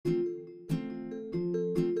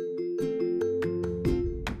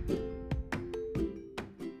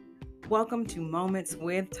Welcome to Moments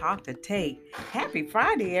with Talk to Tate. Happy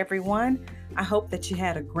Friday, everyone. I hope that you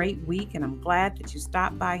had a great week, and I'm glad that you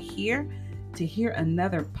stopped by here to hear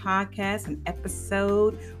another podcast and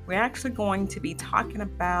episode. We're actually going to be talking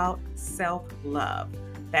about self-love.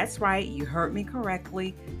 That's right, you heard me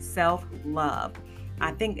correctly, self-love.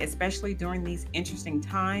 I think, especially during these interesting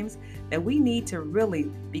times, that we need to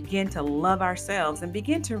really begin to love ourselves and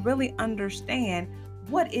begin to really understand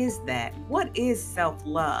what is that? What is self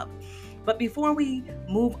love? But before we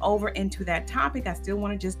move over into that topic, I still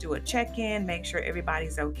want to just do a check in, make sure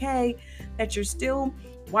everybody's okay, that you're still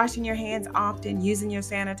washing your hands often, using your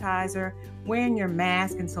sanitizer, wearing your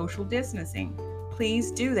mask, and social distancing.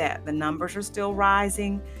 Please do that. The numbers are still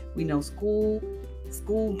rising. We know school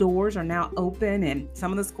doors are now open and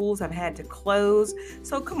some of the schools have had to close.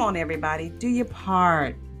 So come on, everybody, do your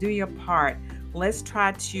part. Do your part. Let's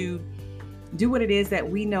try to do what it is that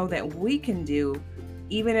we know that we can do,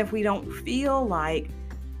 even if we don't feel like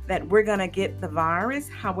that we're going to get the virus.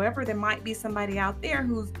 However, there might be somebody out there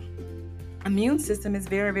whose immune system is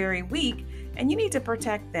very, very weak, and you need to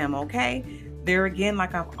protect them, okay? There again,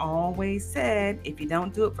 like I've always said, if you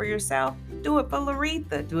don't do it for yourself, do it for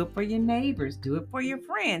Laretha, do it for your neighbors, do it for your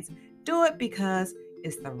friends. Do it because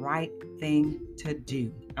it's the right thing to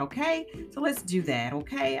do, okay? So let's do that,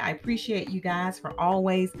 okay? I appreciate you guys for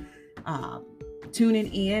always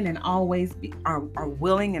tuning in and always are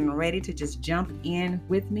willing and ready to just jump in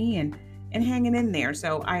with me and hanging in there.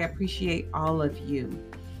 So I appreciate all of you.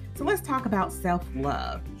 So let's talk about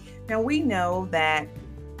self-love. Now, we know that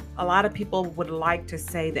a lot of people would like to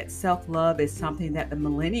say that self-love is something that the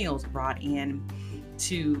millennials brought in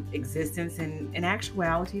to existence. And in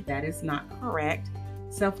actuality, that is not correct.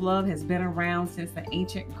 Self-love has been around since the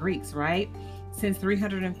ancient Greeks, right? Since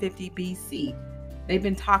 350 BC. They've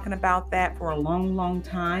been talking about that for a long, long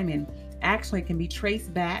time, and actually can be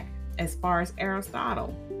traced back as far as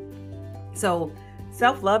Aristotle. So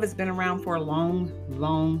self-love has been around for a long,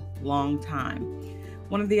 long, long time.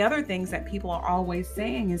 One of the other things that people are always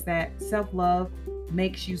saying is that self-love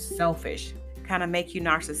makes you selfish, kind of make you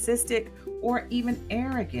narcissistic or even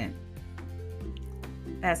arrogant.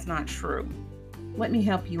 That's not true. Let me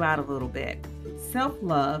help you out a little bit.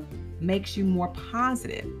 Self-love makes you more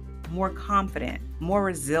positive, more confident, more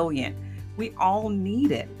resilient. We all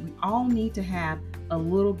need it. We all need to have a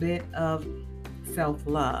little bit of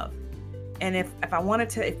self-love. And if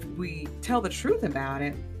we tell the truth about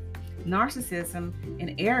it, narcissism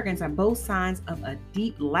and arrogance are both signs of a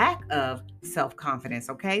deep lack of self-confidence,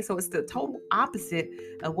 okay? So it's the total opposite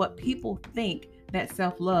of what people think that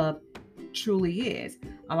self-love truly is.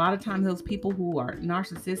 A lot of times those people who are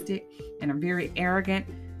narcissistic and are very arrogant,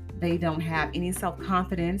 they don't have any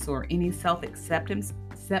self-confidence or any self-acceptance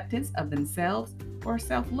of themselves or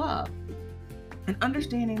self-love. And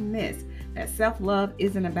understanding this, that self-love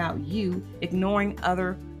isn't about you ignoring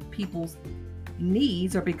other people's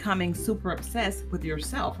needs or becoming super obsessed with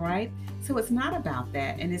yourself, right? So it's not about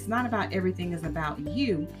that, and it's not about everything is about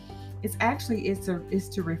you. It's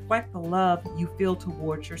to reflect the love you feel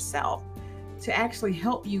towards yourself. To actually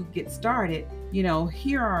help you get started,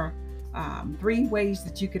 here are 3 ways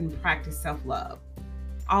that you can practice self-love.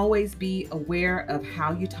 Always be aware of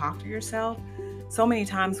how you talk to yourself. So many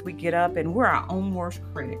times we get up and we're our own worst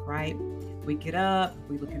critic, right? We get up,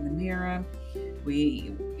 we look in the mirror,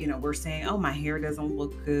 we're saying, oh, my hair doesn't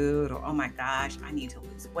look good, or oh my gosh, I need to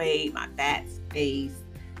lose weight, my face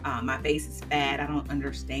is fat, I don't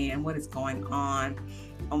understand what is going on.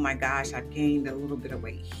 Oh my gosh, I've gained a little bit of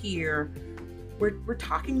weight here. We're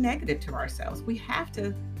talking negative to ourselves. We have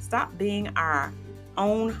to stop being our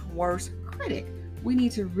own worst critic. We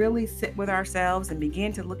need to really sit with ourselves and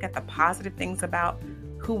begin to look at the positive things about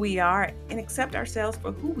who we are and accept ourselves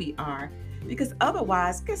for who we are. Because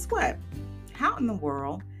otherwise, guess what? How in the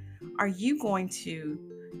world are you going to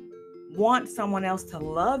want someone else to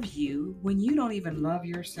love you when you don't even love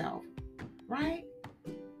yourself, right?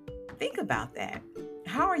 Think about that.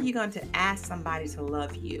 How are you going to ask somebody to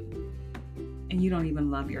love you and you don't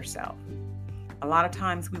even love yourself? A lot of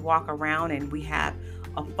times we walk around and we have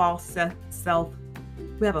a false sense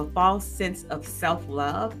of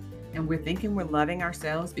self-love, and we're thinking we're loving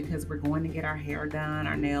ourselves because we're going to get our hair done,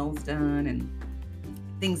 our nails done, and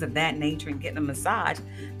things of that nature, and getting a massage.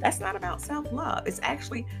 That's not about self-love. It's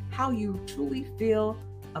actually how you truly feel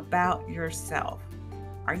about yourself.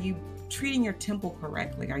 Are you treating your temple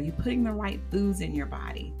correctly? Are you putting the right foods in your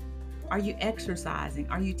body? Are you exercising?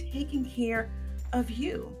 Are you taking care of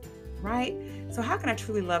you, right? So how can I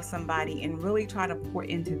truly love somebody and really try to pour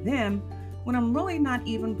into them when I'm really not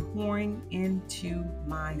even pouring into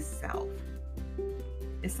myself?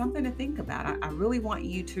 It's something to think about. I really want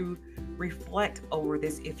you to reflect over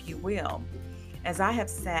this, if you will. As I have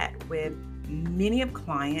sat with many of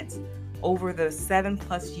clients over the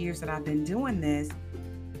 7+ years that I've been doing this,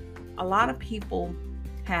 a lot of people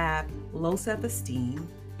have low self-esteem.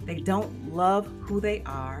 They don't love who they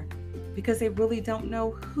are because they really don't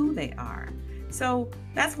know who they are. So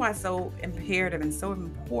that's why it's so imperative and so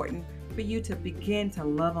important for you to begin to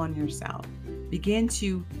love on yourself. Begin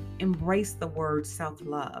to embrace the word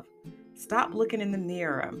self-love. Stop looking in the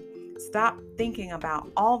mirror. Stop thinking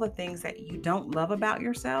about all the things that you don't love about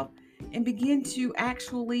yourself and begin to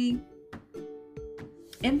actually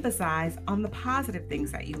emphasize on the positive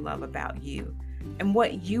things that you love about you and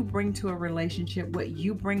what you bring to a relationship, what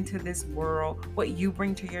you bring to this world, what you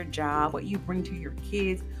bring to your job, what you bring to your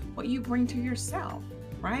kids, what you bring to yourself,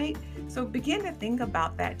 right? So begin to think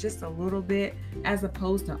about that just a little bit as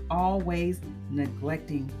opposed to always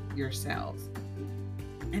neglecting yourselves.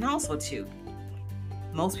 And also too,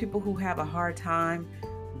 most people who have a hard time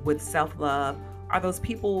with self-love are those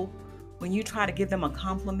people when you try to give them a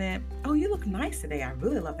compliment. Oh, you look nice today. I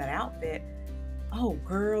really love that outfit. Oh,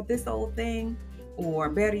 girl, this old thing. Or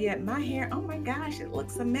better yet, my hair. Oh my gosh, it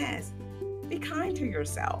looks a mess. Be kind to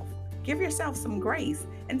yourself. Give yourself some grace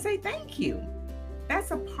and say thank you.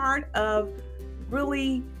 That's a part of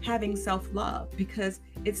really having self-love because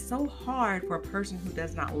it's so hard for a person who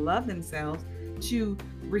does not love themselves to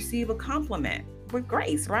receive a compliment with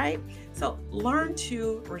grace, right? So learn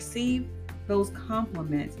to receive those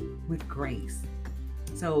compliments with grace.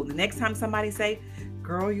 So the next time somebody say,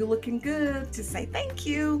 girl, you looking good, just say thank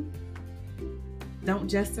you. Don't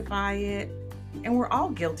justify it. And we're all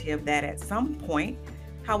guilty of that at some point.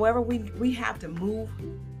 However, we have to move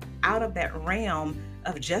out of that realm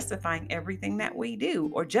of justifying everything that we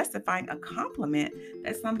do or justifying a compliment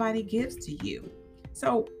that somebody gives to you.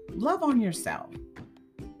 So love on yourself.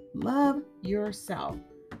 Love yourself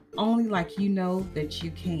only like you know that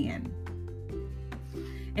you can.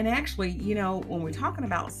 And actually, when we're talking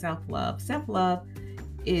about self-love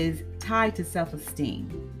is tied to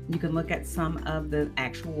self-esteem. You can look at some of the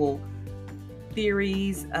actual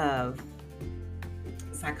theories of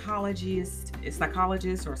psychologists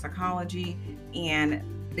or psychology, and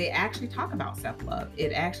they actually talk about self-love.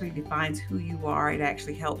 It actually defines who you are. It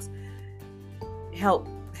actually help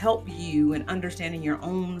you in understanding your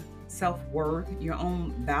own self-worth, your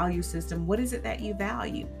own value system. What is it that you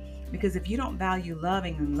value? Because if you don't value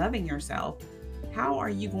loving yourself, how are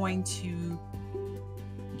you going to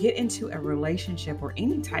get into a relationship or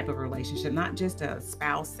any type of relationship, not just a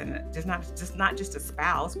spouse and not just a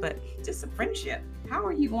spouse, but just a friendship? How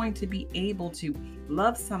are you going to be able to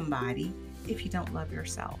love somebody if you don't love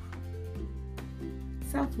yourself?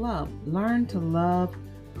 Self-love. Learn to love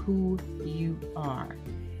who you are.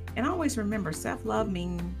 And always remember, self-love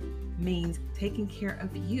means taking care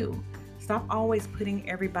of you. Stop always putting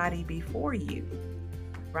everybody before you,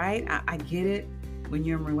 right? I get it. When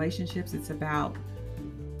you're in relationships, it's about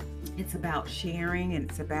sharing, and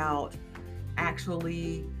it's about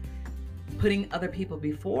actually putting other people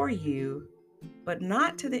before you, but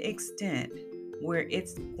not to the extent where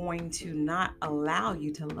it's going to not allow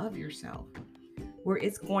you to love yourself, where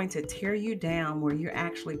it's going to tear you down, where you're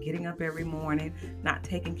actually getting up every morning, not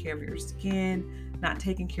taking care of your skin, not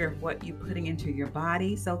taking care of what you're putting into your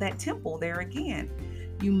body. So that temple there again,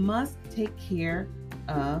 you must take care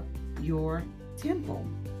of your temple.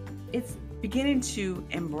 It's beginning to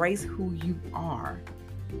embrace who you are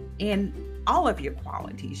and all of your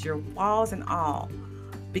qualities, your flaws and all,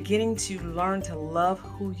 beginning to learn to love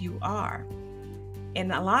who you are.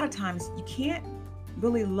 And a lot of times you can't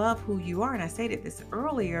really love who you are. And I stated this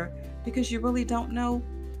earlier because you really don't know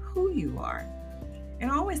who you are. And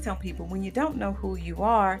I always tell people, when you don't know who you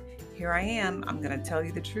are, here I am. I'm going to tell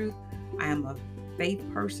you the truth. I am a faith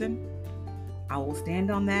person. I will stand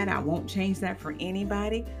on that. I won't change that for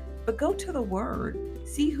anybody. But go to the Word.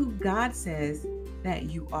 See who God says that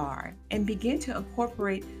you are and begin to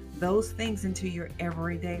incorporate those things into your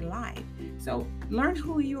everyday life. So learn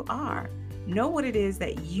who you are. Know what it is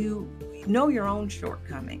that you know, your own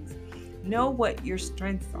shortcomings. Know what your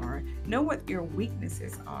strengths are. Know what your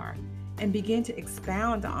weaknesses are. And begin to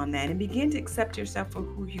expound on that and begin to accept yourself for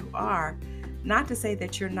who you are. Not to say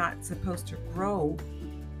that you're not supposed to grow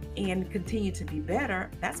and continue to be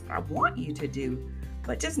better. That's what I want you to do.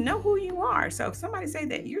 But just know who you are. So if somebody say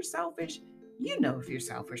that you're selfish, you know if you're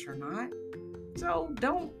selfish or not. So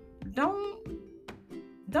don't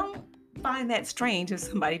find that strange if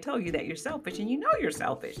somebody told you that you're selfish and you know you're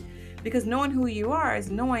selfish. Because knowing who you are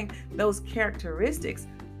is knowing those characteristics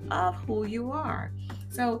of who you are.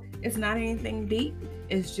 So it's not anything deep.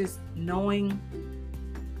 It's just knowing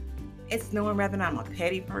It's knowing whether or not I'm a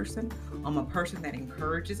petty person, I'm a person that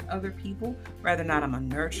encourages other people, whether or not I'm a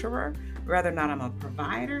nurturer, whether or not I'm a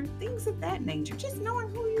provider, things of that nature. Just knowing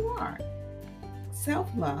who you are.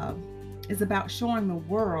 Self-love is about showing the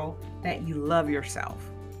world that you love yourself,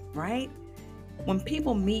 right? When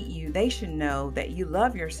people meet you, they should know that you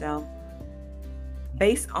love yourself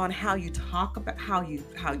based on how you talk about how you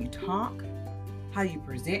talk, how you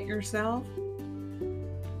present yourself.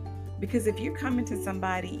 Because if you're coming to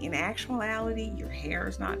somebody in actuality, your hair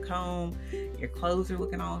is not combed, your clothes are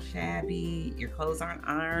looking all shabby, your clothes aren't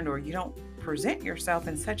ironed, or you don't present yourself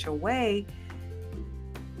in such a way,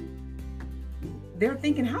 they're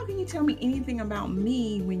thinking, how can you tell me anything about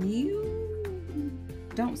me when you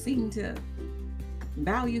don't seem to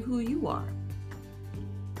value who you are?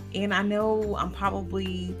 And I know I'm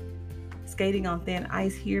probably skating on thin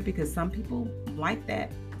ice here because some people like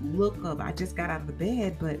that look of I just got out of the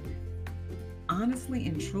bed, but honestly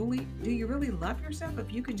and truly, do you really love yourself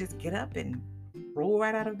if you can just get up and roll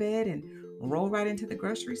right out of bed and roll right into the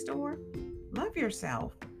grocery store? Love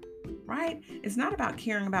yourself, right? It's not about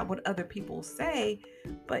caring about what other people say,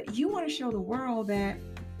 but you want to show the world that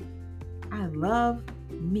I love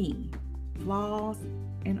me, flaws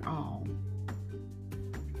and all.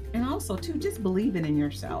 And also, too, just believing in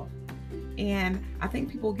yourself. And I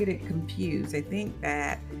think people get it confused. They think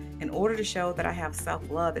that in order to show that I have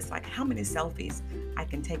self-love, it's like how many selfies I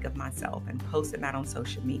can take of myself and post them out on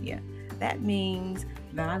social media. That means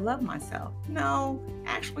that I love myself. No,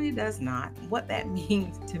 actually it does not. What that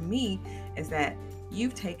means to me is that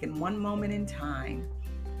you've taken one moment in time,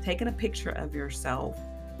 taken a picture of yourself,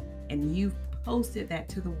 and you've posted that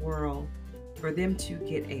to the world for them to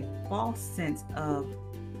get a false sense of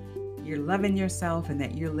you're loving yourself and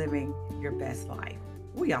that you're living your best life.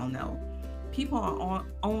 We all know people are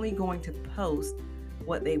only going to post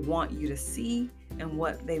what they want you to see and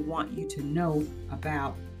what they want you to know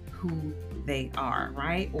about who they are,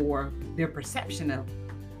 right? Or their perception of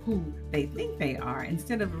who they think they are,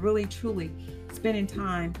 instead of really truly spending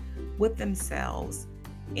time with themselves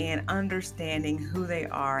and understanding who they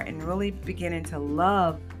are and really beginning to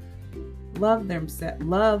love themselves.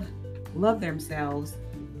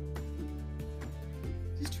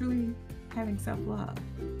 Just truly having self-love.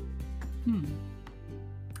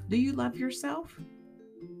 Do you love yourself?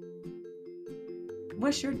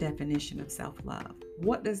 What's your definition of self-love?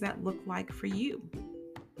 What does that look like for you?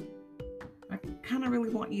 I kind of really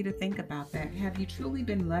want you to think about that. Have you truly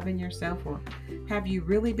been loving yourself, or have you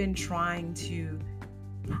really been trying to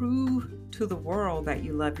prove to the world that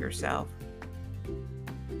you love yourself?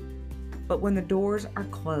 But when the doors are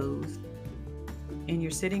closed and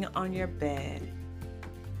you're sitting on your bed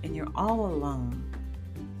and you're all alone,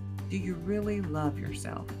 do you really love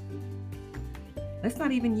yourself? Let's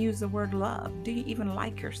not even use the word love. Do you even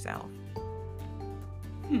like yourself?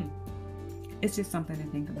 It's just something to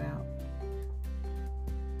think about.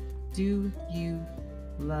 Do you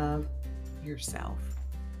love yourself?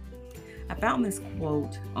 I found this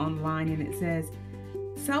quote online and it says,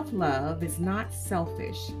 "Self-love is not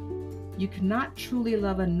selfish. You cannot truly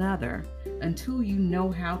love another until you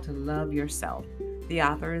know how to love yourself." The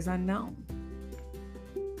author is unknown.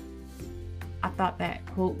 I thought that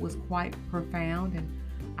quote was quite profound, and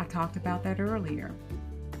I talked about that earlier.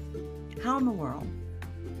 How in the world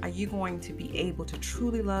are you going to be able to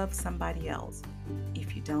truly love somebody else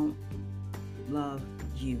if you don't love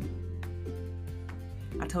you?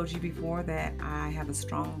 I told you before that I have a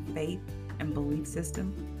strong faith and belief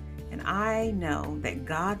system, and I know that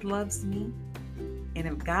God loves me, and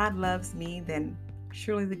if God loves me, then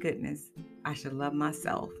surely the goodness, I should love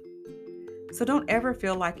myself. So don't ever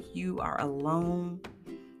feel like you are alone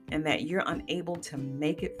and that you're unable to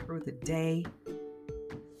make it through the day.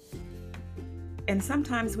 And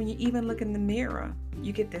sometimes when you even look in the mirror,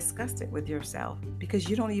 you get disgusted with yourself because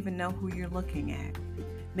you don't even know who you're looking at.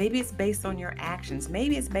 Maybe it's based on your actions.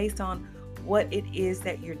 Maybe it's based on what it is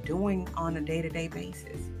that you're doing on a day-to-day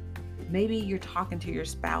basis. Maybe you're talking to your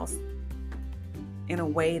spouse in a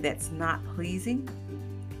way that's not pleasing.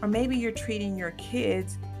 Or maybe you're treating your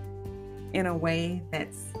kids in a way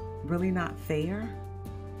that's really not fair.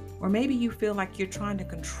 Or maybe you feel like you're trying to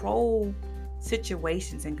control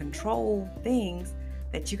situations and control things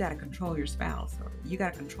that you got to control your spouse, or you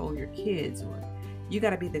got to control your kids, or you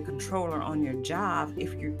got to be the controller on your job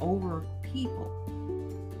if you're over people.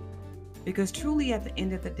 Because truly at the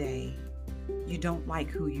end of the day, you don't like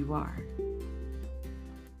who you are.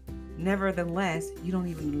 Nevertheless, you don't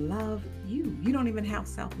even love you. You don't even have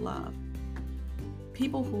self-love.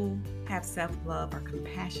 People who have self-love are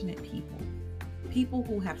compassionate people. People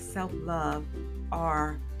who have self-love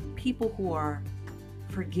are people who are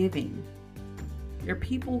forgiving. They're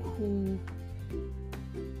people who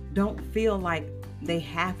don't feel like they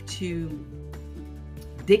have to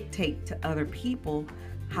dictate to other people,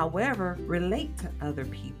 however, relate to other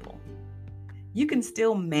people. You can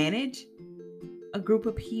still manage a group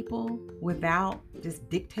of people without just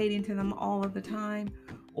dictating to them all of the time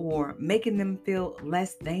or making them feel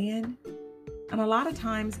less than. And a lot of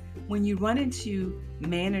times when you run into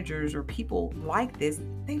managers or people like this,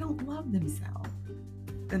 they don't love themselves.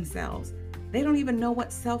 They don't even know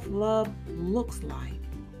what self-love looks like.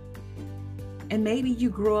 And maybe you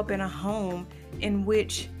grew up in a home in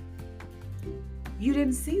which you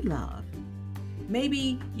didn't see love.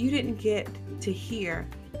 Maybe you didn't get to hear,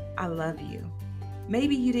 "I love you."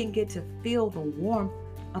 Maybe you didn't get to feel the warmth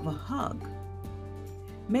of a hug.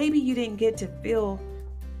 Maybe you didn't get to feel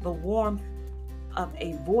the warmth of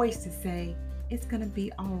a voice to say, "It's going to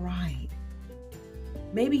be all right."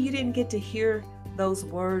 Maybe you didn't get to hear those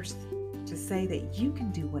words to say that you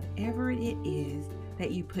can do whatever it is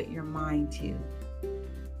that you put your mind to.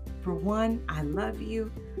 For one, I love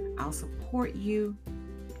you, I'll support you,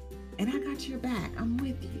 and I got your back, I'm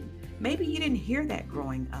with you. Maybe you didn't hear that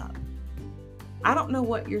growing up. I don't know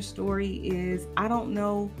what your story is. I don't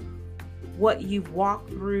know what you've walked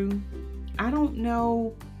through. I don't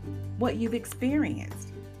know what you've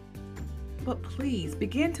experienced. But please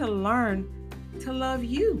begin to learn to love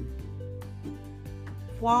you.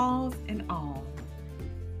 Flaws and all.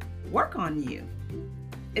 Work on you.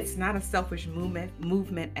 It's not a selfish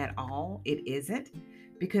movement at all. It isn't.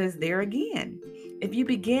 Because there again, if you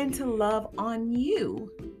begin to love on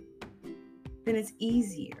you, then it's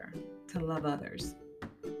easier to love others.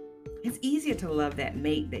 It's easier to love that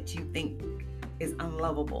mate that you think is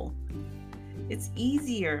unlovable. It's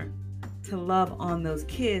easier to love on those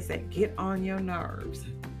kids that get on your nerves,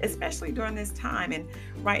 especially during this time. And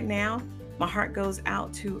right now, my heart goes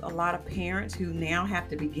out to a lot of parents who now have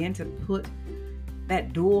to begin to put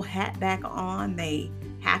that dual hat back on. They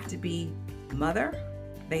have to be mother,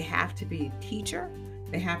 they have to be teacher,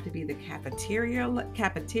 they have to be the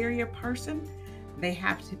cafeteria person, they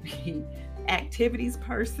have to be activities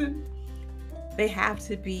person, they have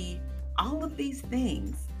to be all of these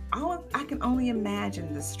things. I can only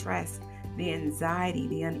imagine the stress, the anxiety,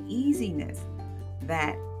 the uneasiness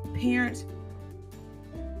that parents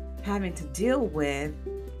having to deal with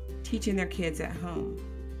teaching their kids at home.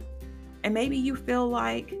 And maybe you feel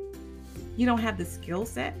like you don't have the skill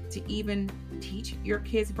set to even teach your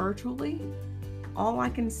kids virtually. All I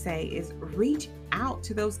can say is reach out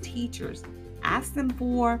to those teachers. Ask them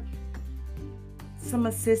for some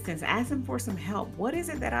assistance. Ask them for some help. What is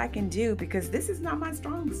it that I can do? Because this is not my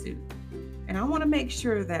strong suit. And I want to make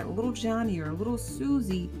sure that little Johnny or little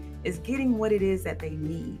Susie is getting what it is that they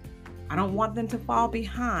need. I don't want them to fall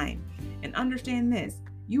behind. And understand this,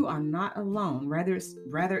 you are not alone. Whether it's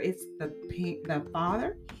the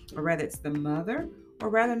father, or whether it's the mother, or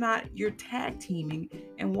whether or not you're tag teaming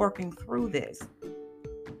and working through this.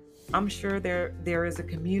 I'm sure there is a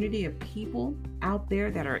community of people out there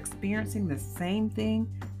that are experiencing the same thing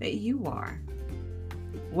that you are.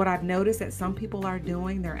 What I've noticed that some people are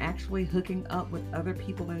doing, they're actually hooking up with other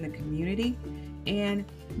people in the community, and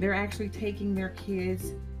they're actually taking their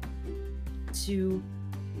kids to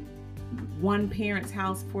one parent's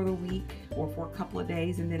house for the week or for a couple of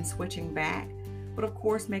days and then switching back. But of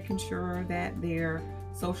course, making sure that they're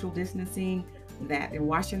social distancing, that they're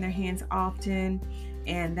washing their hands often,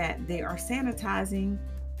 and that they are sanitizing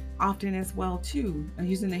often as well too,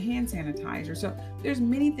 using the hand sanitizer. So there's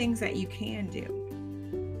many things that you can do.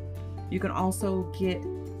 You can also get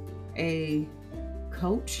a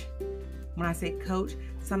coach. When I say coach,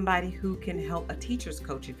 somebody who can help, a teacher's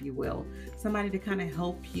coach, if you will, somebody to kind of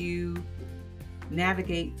help you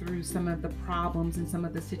navigate through some of the problems and some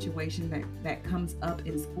of the situations that comes up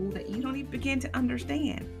in school that you don't even begin to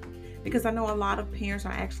understand. Because I know a lot of parents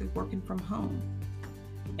are actually working from home.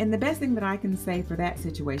 And the best thing that I can say for that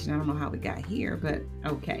situation, I don't know how we got here, but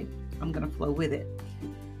okay, I'm going to flow with it.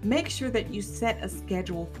 Make sure that you set a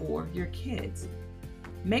schedule for your kids.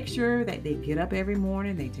 Make sure that they get up every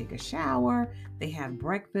morning, they take a shower, they have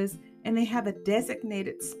breakfast, and they have a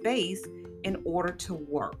designated space in order to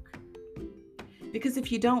work. Because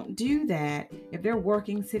if you don't do that, if they're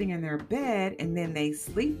working sitting in their bed and then they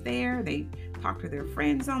sleep there, they talk to their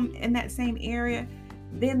friends in that same area,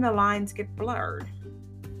 then the lines get blurred.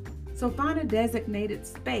 So find a designated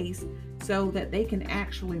space so that they can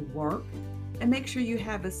actually work, and make sure you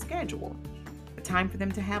have a schedule, a time for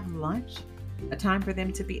them to have lunch, a time for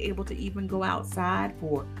them to be able to even go outside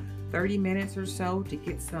for 30 minutes or so to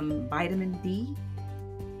get some vitamin D,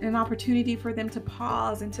 and an opportunity for them to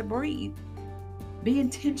pause and to breathe. Be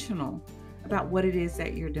intentional about what it is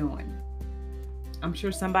that you're doing. I'm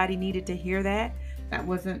sure somebody needed to hear that. That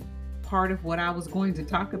wasn't part of what I was going to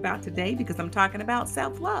talk about today because I'm talking about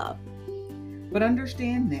self-love. But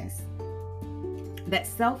understand this, that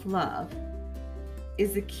self-love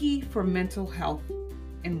is the key for mental health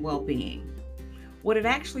and well-being. What it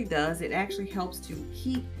actually does, it actually helps to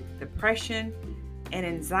keep depression and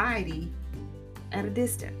anxiety at a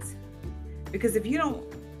distance. Because if you don't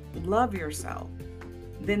love yourself,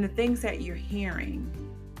 then the things that you're hearing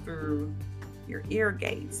through your ear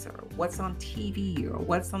gates or what's on TV or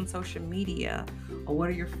what's on social media or what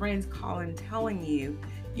are your friends calling telling you,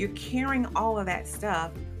 you're carrying all of that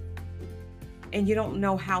stuff and you don't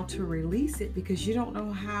know how to release it because you don't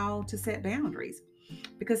know how to set boundaries.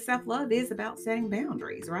 Because self-love is about setting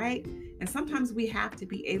boundaries, right? And sometimes we have to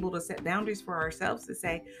be able to set boundaries for ourselves to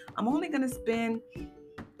say, I'm only going to spend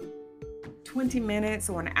 20 minutes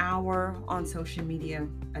or an hour on social media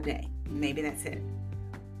a day. Maybe that's it.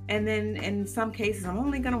 And then in some cases, I'm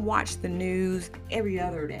only going to watch the news every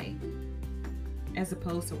other day as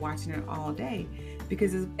opposed to watching it all day.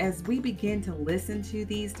 Because as we begin to listen to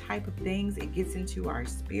these type of things, it gets into our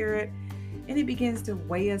spirit and it begins to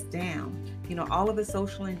weigh us down. You know, all of the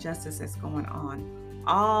social injustice that's going on,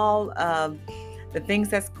 all of the things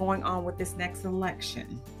that's going on with this next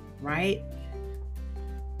election, right?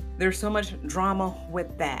 There's so much drama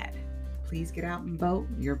with that. Please get out and vote.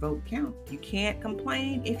 Your vote counts. You can't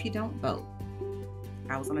complain if you don't vote.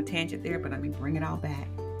 I was on a tangent there, but let me bring it all back.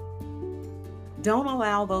 Don't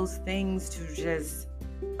allow those things to just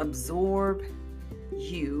absorb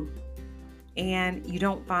you and you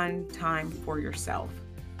don't find time for yourself.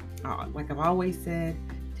 Like I've always said,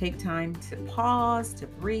 take time to pause, to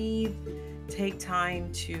breathe, take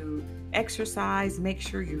time to exercise, make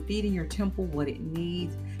sure you're feeding your temple what it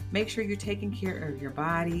needs, make sure you're taking care of your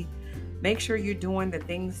body, make sure you're doing the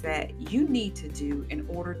things that you need to do in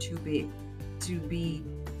order to be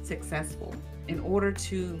successful, in order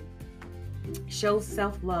to show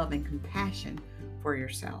self-love and compassion for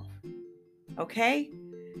yourself. Okay?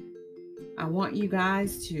 I want you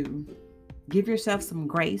guys to give yourself some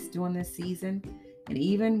grace during this season. And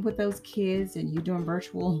even with those kids and you're doing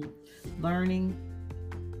virtual learning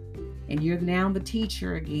and you're now the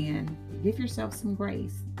teacher again, give yourself some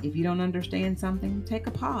grace. If you don't understand something, take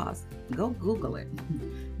a pause. Go Google it.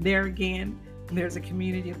 There again, there's a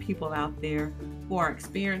community of people out there who are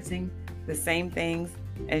experiencing the same things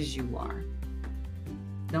as you are.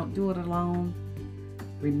 Don't do it alone.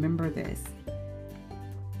 Remember this.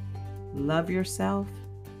 Love yourself.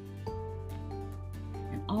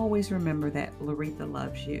 And always remember that Laretha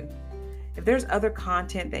loves you. If there's other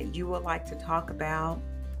content that you would like to talk about,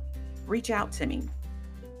 reach out to me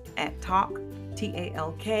at talk,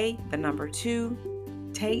 TALK, 2,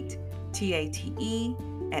 Tate, TATE,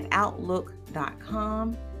 at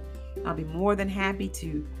outlook.com. I'll be more than happy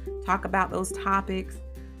to talk about those topics.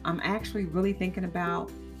 I'm actually really thinking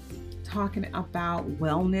about talking about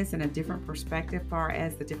wellness in a different perspective, far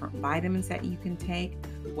as the different vitamins that you can take,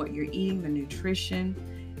 what you're eating, the nutrition,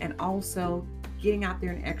 and also getting out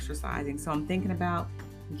there and exercising. So I'm thinking about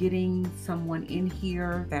getting someone in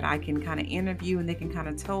here that I can kind of interview and they can kind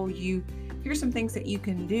of tell you, here's some things that you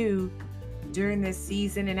can do during this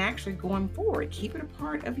season and actually going forward. Keep it a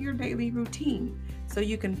part of your daily routine so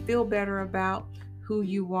you can feel better about who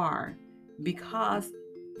you are, because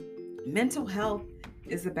mental health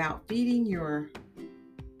is about feeding your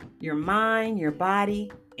mind, your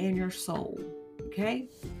body, and your soul. Okay?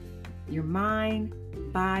 Your mind,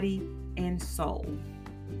 body, and soul.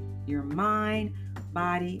 Your mind,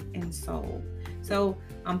 body, and soul. So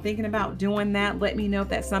I'm thinking about doing that. Let me know if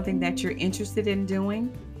that's something that you're interested in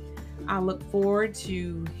doing. I look forward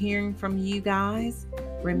to hearing from you guys.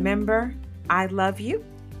 Remember, I love you.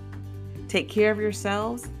 Take care of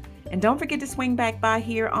yourselves. And don't forget to swing back by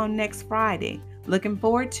here on next Friday. Looking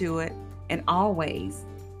forward to it. And always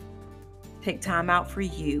take time out for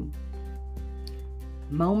you.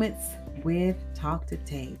 Moments with Talk to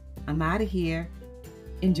Tate. I'm out of here.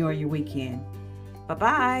 Enjoy your weekend.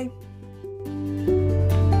 Bye-bye.